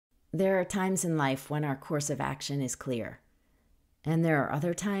There are times in life when our course of action is clear, and there are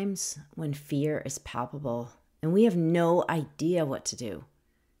other times when fear is palpable and we have no idea what to do.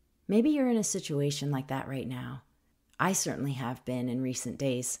 Maybe you're in a situation like that right now. I certainly have been in recent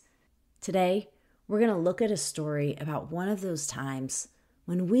days. Today, we're going to look at a story about one of those times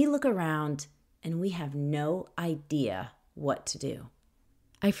when we look around and we have no idea what to do.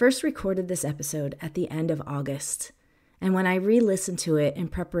 I first recorded this episode at the end of August, and when I re-listened to it in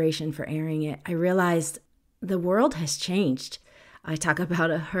preparation for airing it, I realized the world has changed. I talk about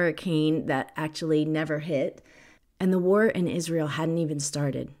a hurricane that actually never hit, and the war in Israel hadn't even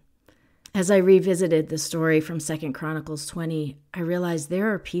started. As I revisited the story from 2 Chronicles 20, I realized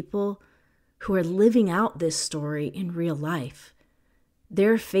there are people who are living out this story in real life.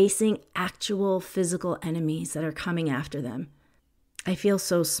 They're facing actual physical enemies that are coming after them. I feel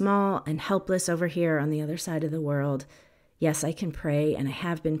so small and helpless over here on the other side of the world. Yes, I can pray, and I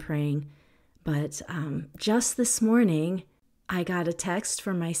have been praying, but just this morning, I got a text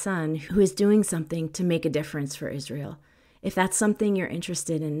from my son who is doing something to make a difference for Israel. If that's something you're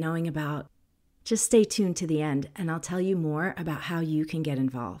interested in knowing about, just stay tuned to the end, and I'll tell you more about how you can get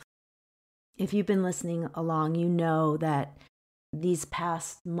involved. If you've been listening along, you know that these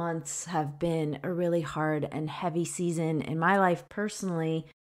past months have been a really hard and heavy season in my life personally,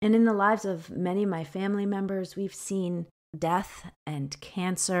 and in the lives of many of my family members. We've seen death and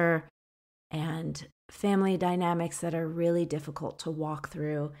cancer and family dynamics that are really difficult to walk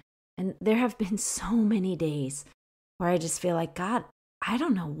through. And there have been so many days where I just feel like, God, I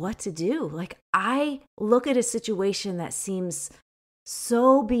don't know what to do. Like, I look at a situation that seems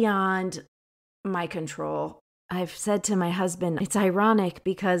so beyond my control. I've said to my husband, it's ironic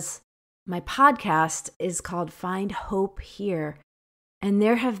because my podcast is called Find Hope Here. And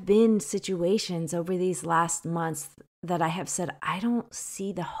there have been situations over these last months that I have said, I don't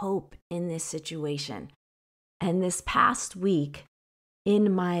see the hope in this situation. And this past week,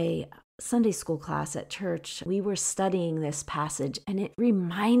 in my Sunday school class at church, we were studying this passage, and it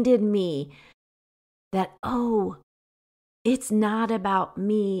reminded me that, it's not about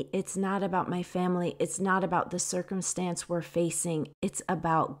me. It's not about my family. It's not about the circumstance we're facing. It's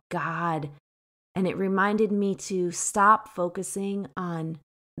about God. And it reminded me to stop focusing on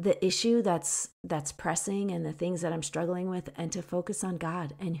the issue that's pressing and the things that I'm struggling with, and to focus on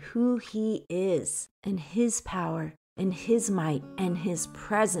God and who He is and His power and His might and His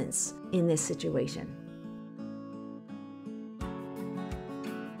presence in this situation.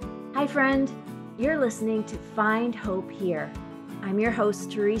 Hi, friend. You're listening to Find Hope Here. I'm your host,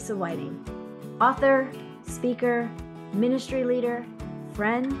 Teresa Whiting, author, speaker, ministry leader,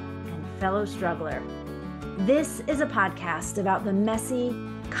 friend, and fellow struggler. This is a podcast about the messy,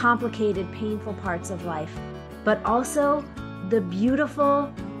 complicated, painful parts of life, but also the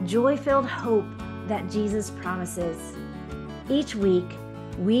beautiful, joy-filled hope that Jesus promises. Each week,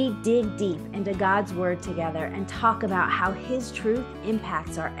 we dig deep into God's Word together and talk about how His truth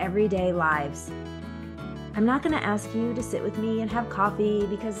impacts our everyday lives. I'm not going to ask you to sit with me and have coffee,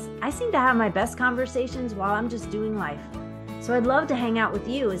 because I seem to have my best conversations while I'm just doing life. So I'd love to hang out with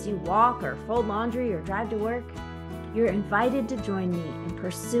you as you walk or fold laundry or drive to work. You're invited to join me in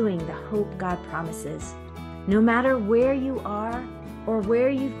pursuing the hope God promises. No matter where you are or where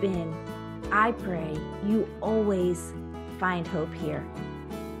you've been, I pray you always find hope here.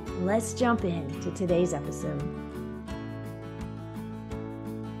 Let's jump into today's episode.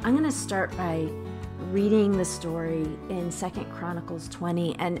 I'm going to start by reading the story in 2 Chronicles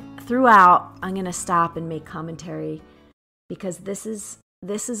 20, and throughout I'm going to stop and make commentary, because this is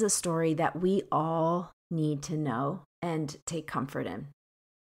a story that we all need to know and take comfort in.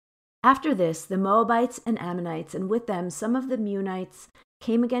 After this, the Moabites and Ammonites, and with them some of the Meunites,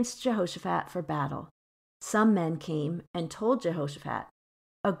 came against Jehoshaphat for battle. Some men came and told Jehoshaphat,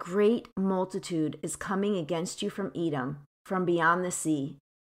 "A great multitude is coming against you from Edom, from beyond the sea.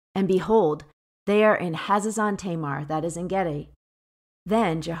 And behold, they are in Hazazon Tamar, that is in Gedi."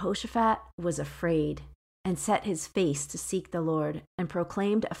 Then Jehoshaphat was afraid and set his face to seek the Lord, and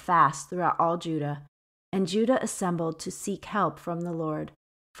proclaimed a fast throughout all Judah. And Judah assembled to seek help from the Lord.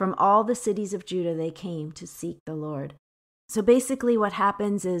 From all the cities of Judah they came to seek the Lord. So basically what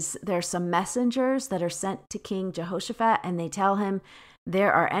happens is there's some messengers that are sent to King Jehoshaphat, and they tell him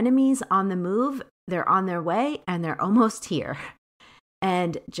there are enemies on the move, they're on their way, and they're almost here.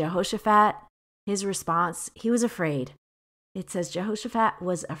 And Jehoshaphat, his response, he was afraid. It says Jehoshaphat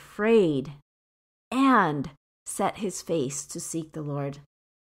was afraid and set his face to seek the Lord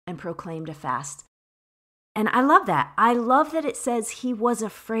and proclaimed a fast. And I love that. I love that it says he was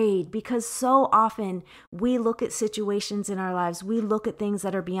afraid, because so often we look at situations in our lives, we look at things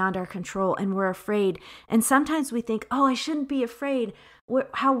that are beyond our control, and we're afraid. And sometimes we think, oh, I shouldn't be afraid.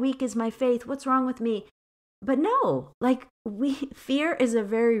 How weak is my faith? What's wrong with me? But no, fear is a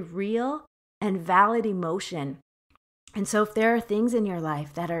very real and valid emotion. And so if there are things in your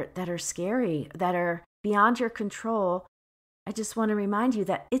life that are scary, that are beyond your control, I just want to remind you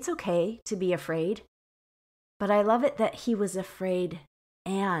that it's okay to be afraid. But I love it that he was afraid,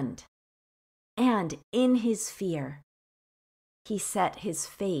 and in his fear, he set his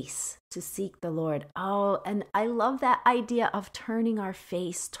face to seek the Lord. Oh, and I love that idea of turning our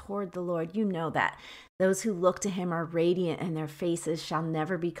face toward the Lord. You know that those who look to him are radiant, and their faces shall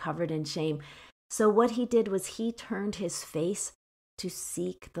never be covered in shame. So what he did was he turned his face to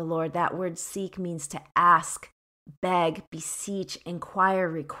seek the Lord. That word seek means to ask, beg, beseech, inquire,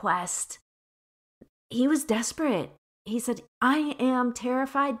 request. He was desperate. He said, I am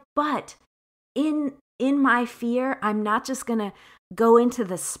terrified, but in my fear, I'm not just going to go into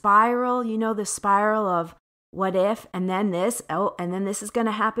the spiral, the spiral of what if, and then this, and then this is going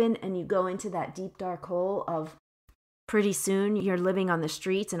to happen. And you go into that deep, dark hole of pretty soon you're living on the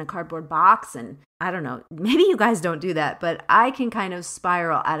streets in a cardboard box. And I don't know, maybe you guys don't do that, but I can kind of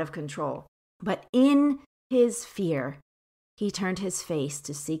spiral out of control. But in his fear, he turned his face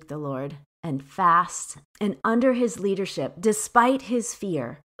to seek the Lord and fast. And under his leadership, despite his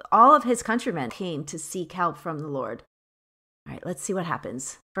fear, all of his countrymen came to seek help from the Lord. All right, let's see what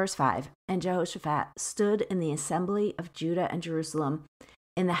happens. Verse 5, and Jehoshaphat stood in the assembly of Judah and Jerusalem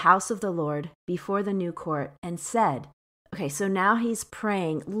in the house of the Lord before the new court and said, okay, so now he's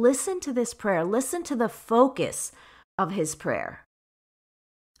praying. Listen to this prayer. Listen to the focus of his prayer.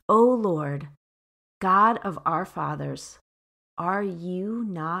 O Lord, God of our fathers, are you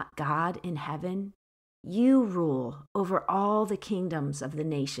not God in heaven? You rule over all the kingdoms of the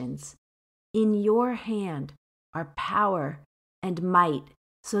nations. In your hand are power and might,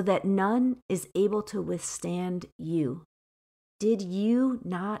 so that none is able to withstand you. Did you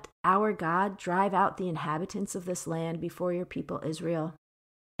not, our God, drive out the inhabitants of this land before your people Israel,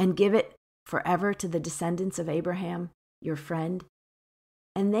 and give it forever to the descendants of Abraham, your friend?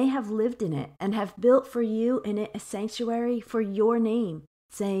 And they have lived in it, and have built for you in it a sanctuary for your name,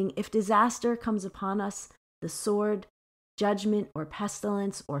 saying, if disaster comes upon us, the sword, judgment, or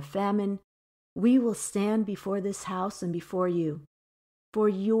pestilence, or famine, we will stand before this house and before you. For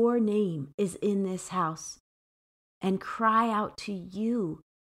your name is in this house, and cry out to you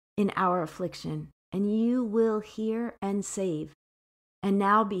in our affliction, and you will hear and save. And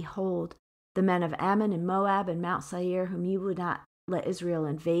now behold, the men of Ammon and Moab and Mount Seir, whom you would not let Israel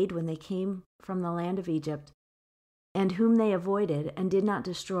invade when they came from the land of Egypt, and whom they avoided and did not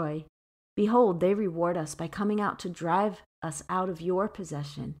destroy, behold, they reward us by coming out to drive us out of your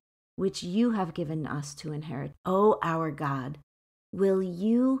possession, which you have given us to inherit. O our God, will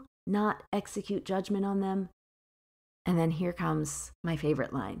you not execute judgment on them? And then here comes my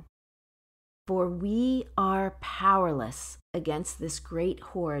favorite line. For we are powerless against this great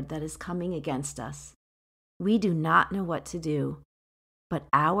horde that is coming against us. We do not know what to do, but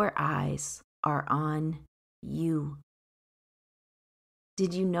our eyes are on you.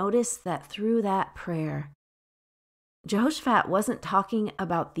 Did you notice that through that prayer, Jehoshaphat wasn't talking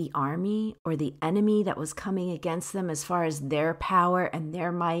about the army or the enemy that was coming against them as far as their power and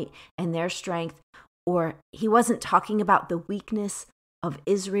their might and their strength, or he wasn't talking about the weakness of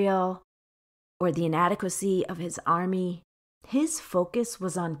Israel or the inadequacy of his army. His focus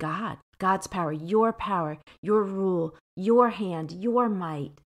was on God, God's power, your rule, your hand, your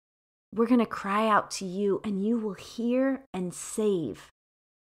might. We're going to cry out to you, and you will hear and save.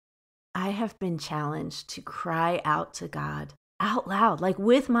 I have been challenged to cry out to God out loud, like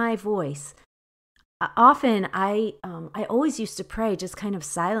with my voice. Often I always used to pray just kind of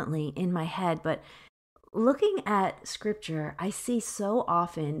silently in my head, but looking at scripture, I see so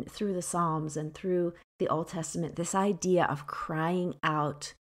often through the Psalms and through the Old Testament, this idea of crying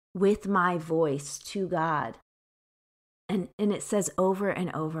out with my voice to God. And it says over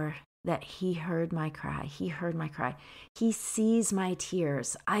and over that he heard my cry. He heard my cry. He sees my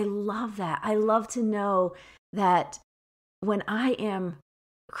tears. I love that. I love to know that when I am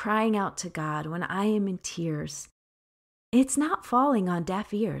crying out to God, when I am in tears, it's not falling on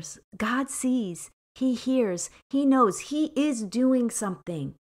deaf ears. God sees, he hears, he knows, he is doing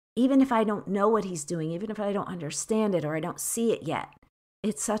something. Even if I don't know what he's doing, even if I don't understand it or I don't see it yet,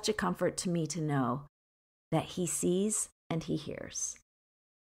 it's such a comfort to me to know that he sees and he hears.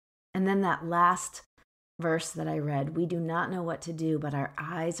 And then that last verse that I read. We do not know what to do, but our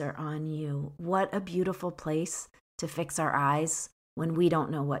eyes are on you. What a beautiful place to fix our eyes when we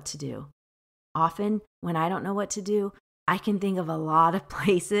don't know what to do. Often, when I don't know what to do, I can think of a lot of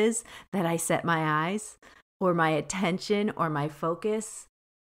places that I set my eyes or my attention or my focus.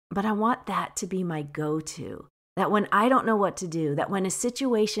 But I want that to be my go-to. That when I don't know what to do, that when a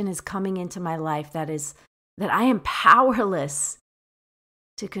situation is coming into my life that I am powerless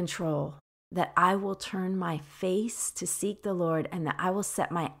to control, that I will turn my face to seek the Lord and that I will set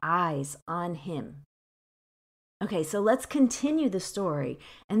my eyes on him. Okay, so let's continue the story.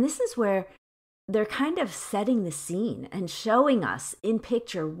 And this is where they're kind of setting the scene and showing us in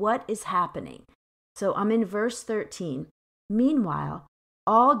picture what is happening. So I'm in verse 13. Meanwhile,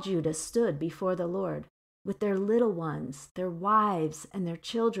 all Judah stood before the Lord with their little ones, their wives, and their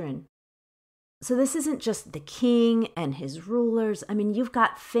children. So this isn't just the king and his rulers. I mean, you've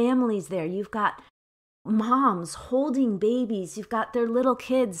got families there. You've got moms holding babies. You've got their little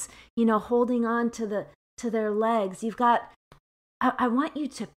kids, holding on to their legs. I want you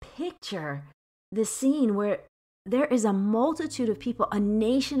to picture the scene where there is a multitude of people, a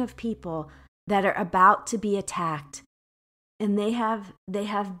nation of people that are about to be attacked. And they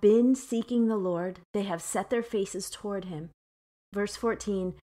have been seeking the Lord. They have set their faces toward him. Verse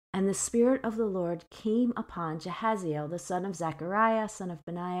 14, and the Spirit of the Lord came upon Jahaziel, the son of Zechariah, son of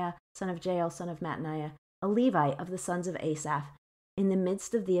Benaiah, son of Jael, son of Mattaniah, a Levite of the sons of Asaph, in the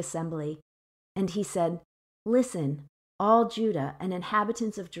midst of the assembly. And he said, listen, all Judah and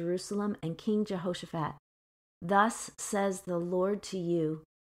inhabitants of Jerusalem and King Jehoshaphat, thus says the Lord to you,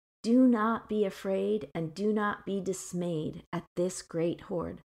 do not be afraid and do not be dismayed at this great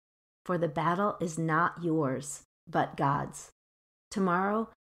horde, for the battle is not yours, but God's. Tomorrow,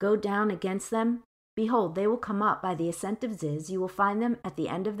 go down against them. Behold, they will come up by the ascent of Ziz. You will find them at the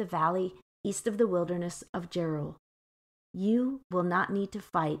end of the valley, east of the wilderness of Jeruel. You will not need to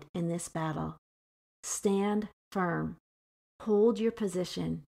fight in this battle. Stand firm, hold your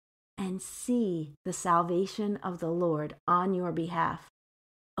position, and see the salvation of the Lord on your behalf.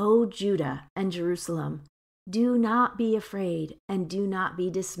 O Judah and Jerusalem, do not be afraid and do not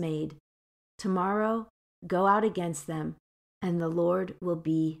be dismayed. Tomorrow, go out against them, and the Lord will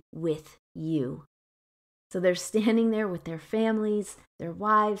be with you. So they're standing there with their families, their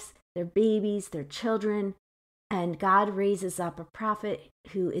wives, their babies, their children, and God raises up a prophet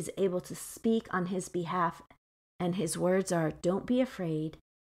who is able to speak on his behalf, and his words are, don't be afraid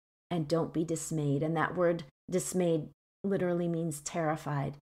and don't be dismayed. And that word dismayed literally means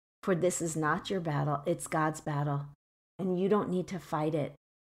terrified. For this is not your battle, it's God's battle, and you don't need to fight it.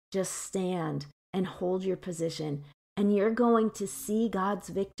 Just stand and hold your position, and you're going to see God's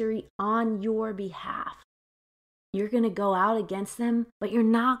victory on your behalf. You're going to go out against them, but you're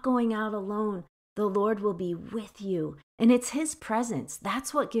not going out alone. The Lord will be with you, and it's his presence.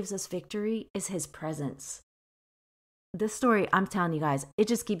 That's what gives us victory, is his presence. This story, I'm telling you guys, it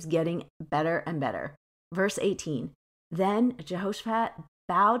just keeps getting better and better. Verse 18, then Jehoshaphat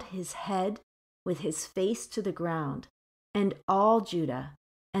bowed his head with his face to the ground, and all Judah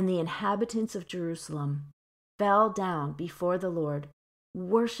and the inhabitants of Jerusalem fell down before the Lord,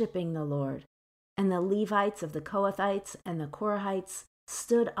 worshiping the Lord. And the Levites of the Kohathites and the Korahites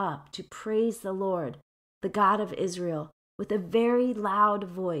stood up to praise the Lord, the God of Israel, with a very loud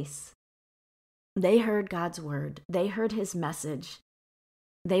voice. They heard God's word. They heard his message.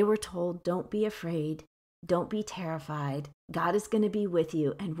 They were told, don't be afraid. Don't be terrified. God is going to be with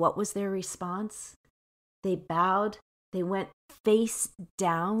you. And what was their response? They bowed. They went face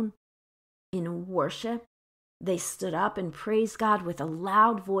down in worship. They stood up and praised God with a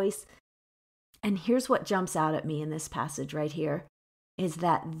loud voice. And here's what jumps out at me in this passage right here, is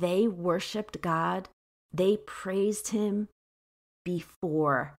that they worshiped God. They praised him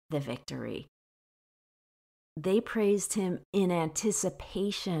before the victory. They praised him in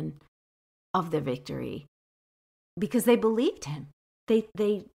anticipation of the victory because they believed him.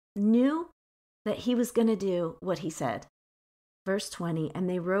 They knew that he was going to do what he said. Verse 20, and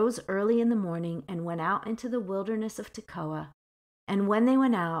they rose early in the morning and went out into the wilderness of Tekoa. And when they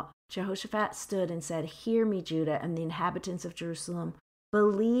went out, Jehoshaphat stood and said, hear me, Judah and the inhabitants of Jerusalem.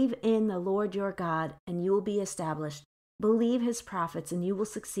 Believe in the Lord your God, and you will be established. Believe his prophets, and you will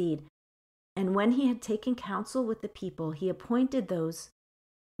succeed. And when he had taken counsel with the people, he appointed those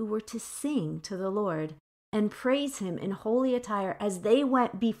who were to sing to the Lord and praise him in holy attire as they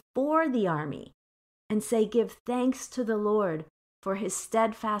went before the army and say, give thanks to the Lord, for his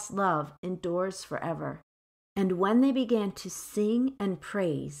steadfast love endures forever. And when they began to sing and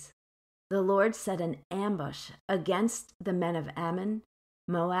praise, the Lord set an ambush against the men of Ammon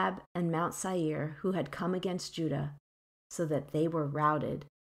Moab, and Mount Seir, who had come against Judah, so that they were routed.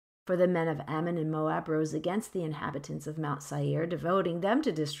 For the men of Ammon and Moab rose against the inhabitants of Mount Seir, devoting them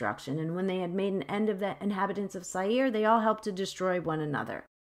to destruction. And when they had made an end of the inhabitants of Seir, they all helped to destroy one another.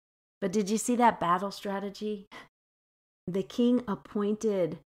 But did you see that battle strategy? The king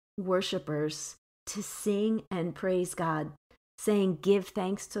appointed worshipers to sing and praise God, saying, "Give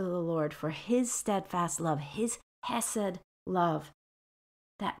thanks to the Lord for his steadfast love, his hesed love,"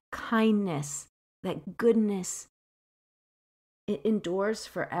 that kindness, that goodness. It endures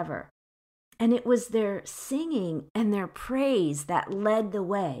forever. And it was their singing and their praise that led the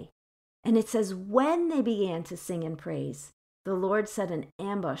way. And it says, when they began to sing and praise, the Lord set an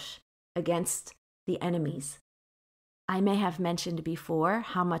ambush against the enemies. I may have mentioned before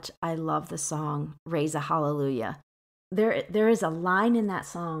how much I love the song, Raise a Hallelujah. There is a line in that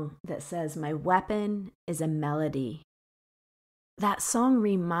song that says, "My weapon is a melody." That song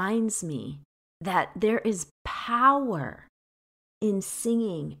reminds me that there is power in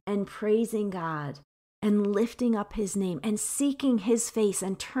singing and praising God and lifting up his name and seeking his face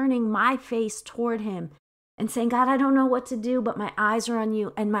and turning my face toward him and saying, "God, I don't know what to do, but my eyes are on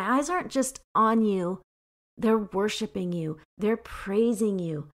you." And my eyes aren't just on you. They're worshiping you. They're praising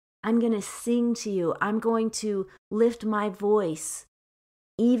you. I'm going to sing to you. I'm going to lift my voice,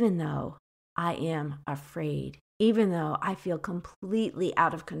 even though I am afraid, even though I feel completely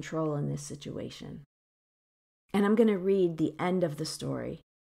out of control in this situation. And I'm going to read the end of the story.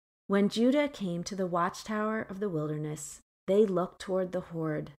 When Judah came to the watchtower of the wilderness, they looked toward the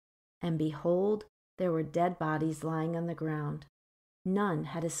horde, and behold, there were dead bodies lying on the ground. None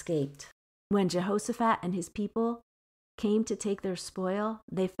had escaped. When Jehoshaphat and his people came to take their spoil,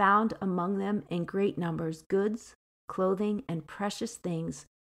 they found among them in great numbers goods, clothing, and precious things,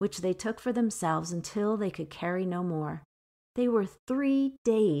 which they took for themselves until they could carry no more. They were 3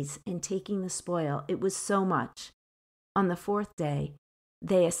 days in taking the spoil. It was so much. On the 4th day,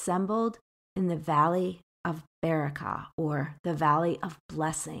 they assembled in the valley of Barakah, or the valley of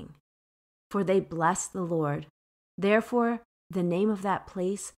blessing, for they blessed the Lord. Therefore, the name of that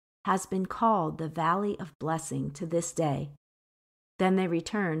place has been called the Valley of Blessing to this day. Then they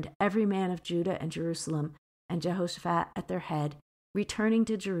returned, every man of Judah and Jerusalem, and Jehoshaphat at their head, returning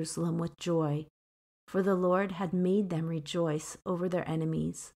to Jerusalem with joy, for the Lord had made them rejoice over their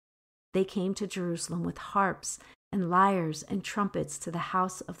enemies. They came to Jerusalem with harps and lyres and trumpets to the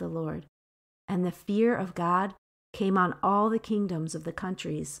house of the Lord. And the fear of God came on all the kingdoms of the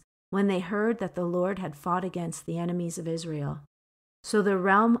countries when they heard that the Lord had fought against the enemies of Israel. So the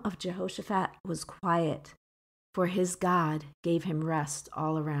realm of Jehoshaphat was quiet, for his God gave him rest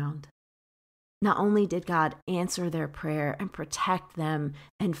all around. Not only did God answer their prayer and protect them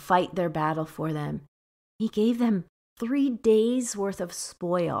and fight their battle for them, he gave them 3 days worth of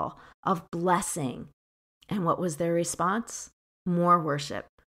spoil, of blessing. And what was their response? More worship,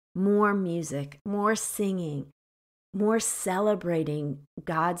 more music, more singing, more celebrating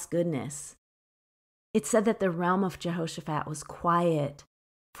God's goodness. It said that the realm of Jehoshaphat was quiet,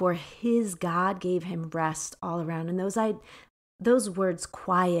 for his God gave him rest all around. And those words,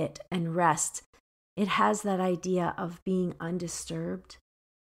 quiet and rest, it has that idea of being undisturbed,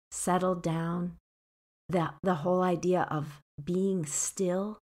 settled down, the whole idea of being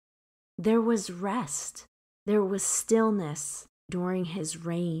still. There was rest. There was stillness during his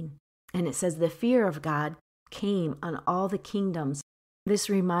reign. And it says the fear of God came on all the kingdoms. This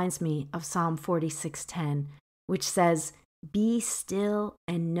reminds me of Psalm 46:10, which says, "Be still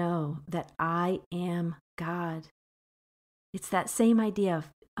and know that I am God." It's that same idea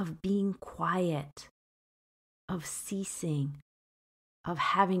of being quiet, of ceasing, of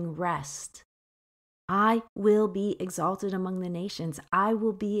having rest. I will be exalted among the nations. I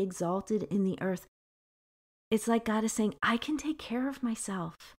will be exalted in the earth. It's like God is saying, I can take care of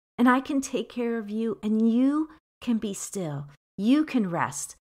myself, and I can take care of you, and you can be still. You can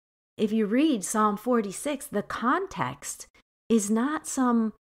rest. If you read Psalm 46, the context is not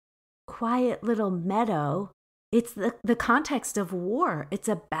some quiet little meadow. It's the context of war. It's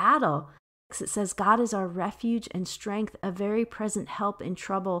a battle. It says, God is our refuge and strength, a very present help in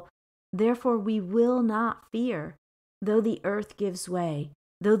trouble. Therefore we will not fear, though the earth gives way,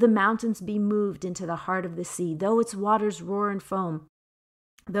 though the mountains be moved into the heart of the sea, though its waters roar and foam,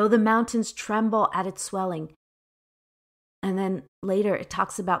 though the mountains tremble at its swelling. And then later it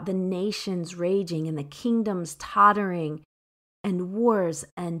talks about the nations raging and the kingdoms tottering and wars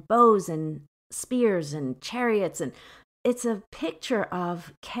and bows and spears and chariots. And it's a picture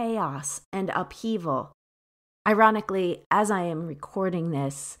of chaos and upheaval. Ironically, as I am recording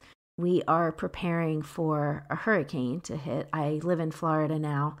this, we are preparing for a hurricane to hit. I live in Florida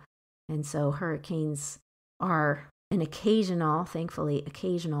now, and so hurricanes are an thankfully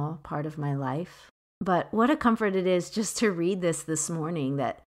occasional part of my life. But what a comfort it is just to read this morning,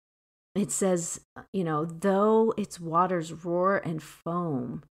 that it says, though its waters roar and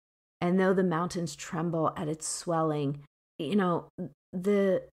foam, and though the mountains tremble at its swelling,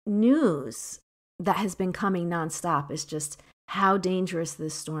 the news that has been coming nonstop is just how dangerous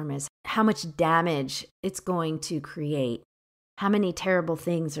this storm is, how much damage it's going to create, how many terrible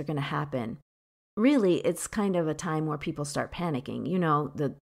things are going to happen. Really, it's kind of a time where people start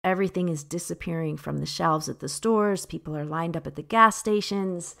panicking. Everything is disappearing from the shelves at the stores. People are lined up at the gas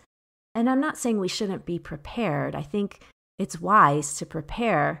stations. And I'm not saying we shouldn't be prepared. I think it's wise to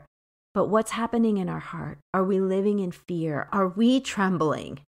prepare. But what's happening in our heart? Are we living in fear? Are we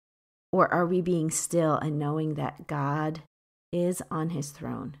trembling? Or are we being still and knowing that God is on his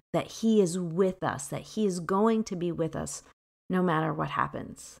throne, that he is with us, that he is going to be with us no matter what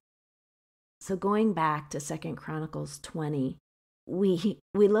happens? So going back to 2 Chronicles 20, we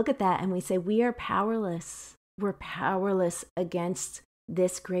look at that and we say we are powerless. We're powerless against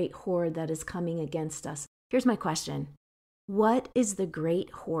this great horde that is coming against us. Here's my question. What is the great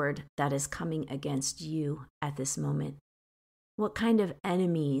horde that is coming against you at this moment? What kind of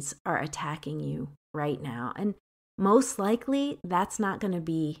enemies are attacking you right now? And most likely, that's not going to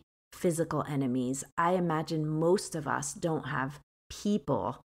be physical enemies. I imagine most of us don't have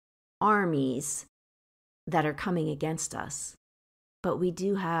people, armies that are coming against us. But we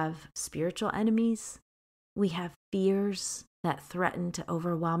do have spiritual enemies. We have fears that threaten to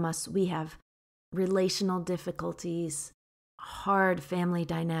overwhelm us. We have relational difficulties, hard family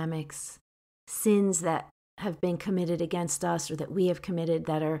dynamics, sins that have been committed against us or that we have committed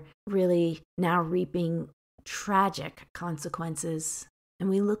that are really now reaping tragic consequences. And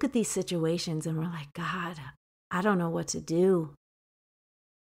we look at these situations and we're like, God, I don't know what to do,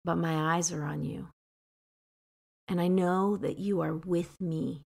 but my eyes are on you. And I know that you are with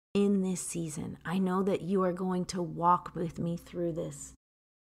me in this season. I know that you are going to walk with me through this.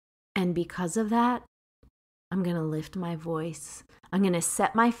 And because of that, I'm going to lift my voice. I'm going to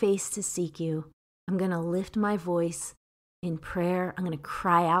set my face to seek you. I'm going to lift my voice in prayer. I'm going to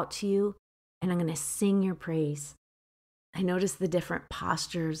cry out to you, and I'm going to sing your praise. I notice the different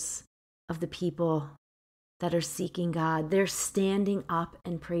postures of the people that are seeking God. They're standing up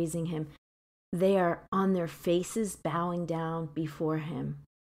and praising him. They are on their faces bowing down before him.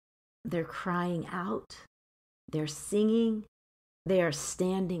 They're crying out. They're singing. They are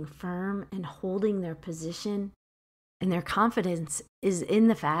standing firm and holding their position. And their confidence is in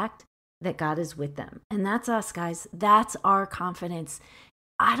the fact that God is with them. And that's us, guys. That's our confidence.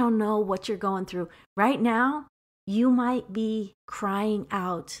 I don't know what you're going through. Right now, you might be crying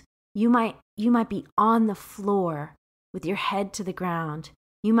out. You might be on the floor with your head to the ground.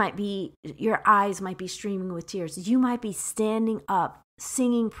 Your eyes might be streaming with tears. You might be standing up,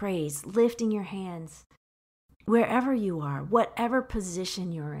 singing praise, lifting your hands. Wherever you are, whatever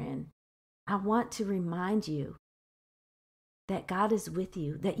position you're in, I want to remind you that God is with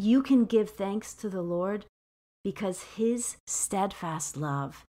you, that you can give thanks to the Lord because his steadfast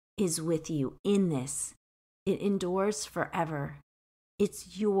love is with you in this. It endures forever.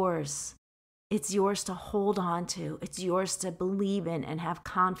 It's yours. It's yours to hold on to. It's yours to believe in and have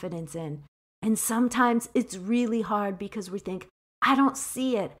confidence in. And sometimes it's really hard because we think, I don't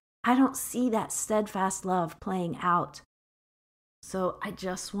see it. I don't see that steadfast love playing out. So I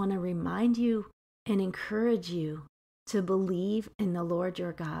just want to remind you and encourage you to believe in the Lord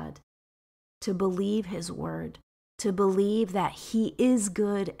your God, to believe his word, to believe that he is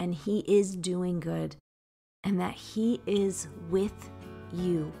good and he is doing good, and that he is with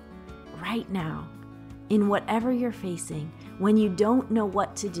you right now in whatever you're facing. When you don't know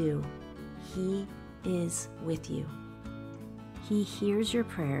what to do, he is with you. He hears your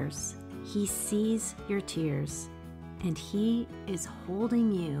prayers, he sees your tears, and he is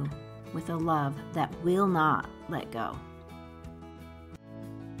holding you with a love that will not let go.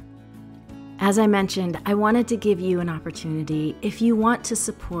 As I mentioned, I wanted to give you an opportunity if you want to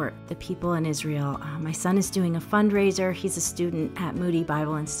support the people in Israel. My son is doing a fundraiser. He's a student at Moody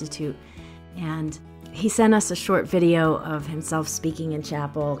Bible Institute, and he sent us a short video of himself speaking in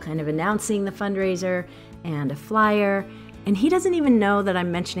chapel, kind of announcing the fundraiser and a flyer. And he doesn't even know that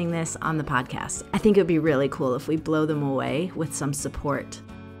I'm mentioning this on the podcast. I think it would be really cool if we blow them away with some support.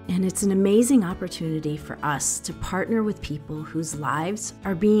 And it's an amazing opportunity for us to partner with people whose lives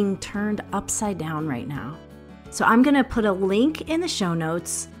are being turned upside down right now. So I'm going to put a link in the show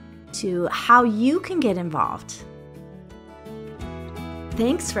notes to how you can get involved.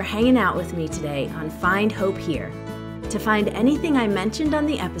 Thanks for hanging out with me today on Find Hope Here. To find anything I mentioned on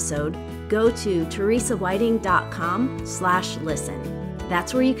the episode, go to teresawhiting.com/listen.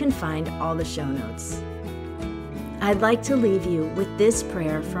 That's where you can find all the show notes. I'd like to leave you with this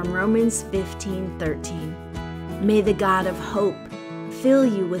prayer from Romans 15:13. May the God of hope fill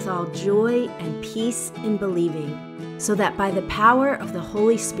you with all joy and peace in believing, so that by the power of the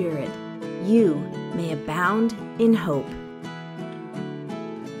Holy Spirit, you may abound in hope.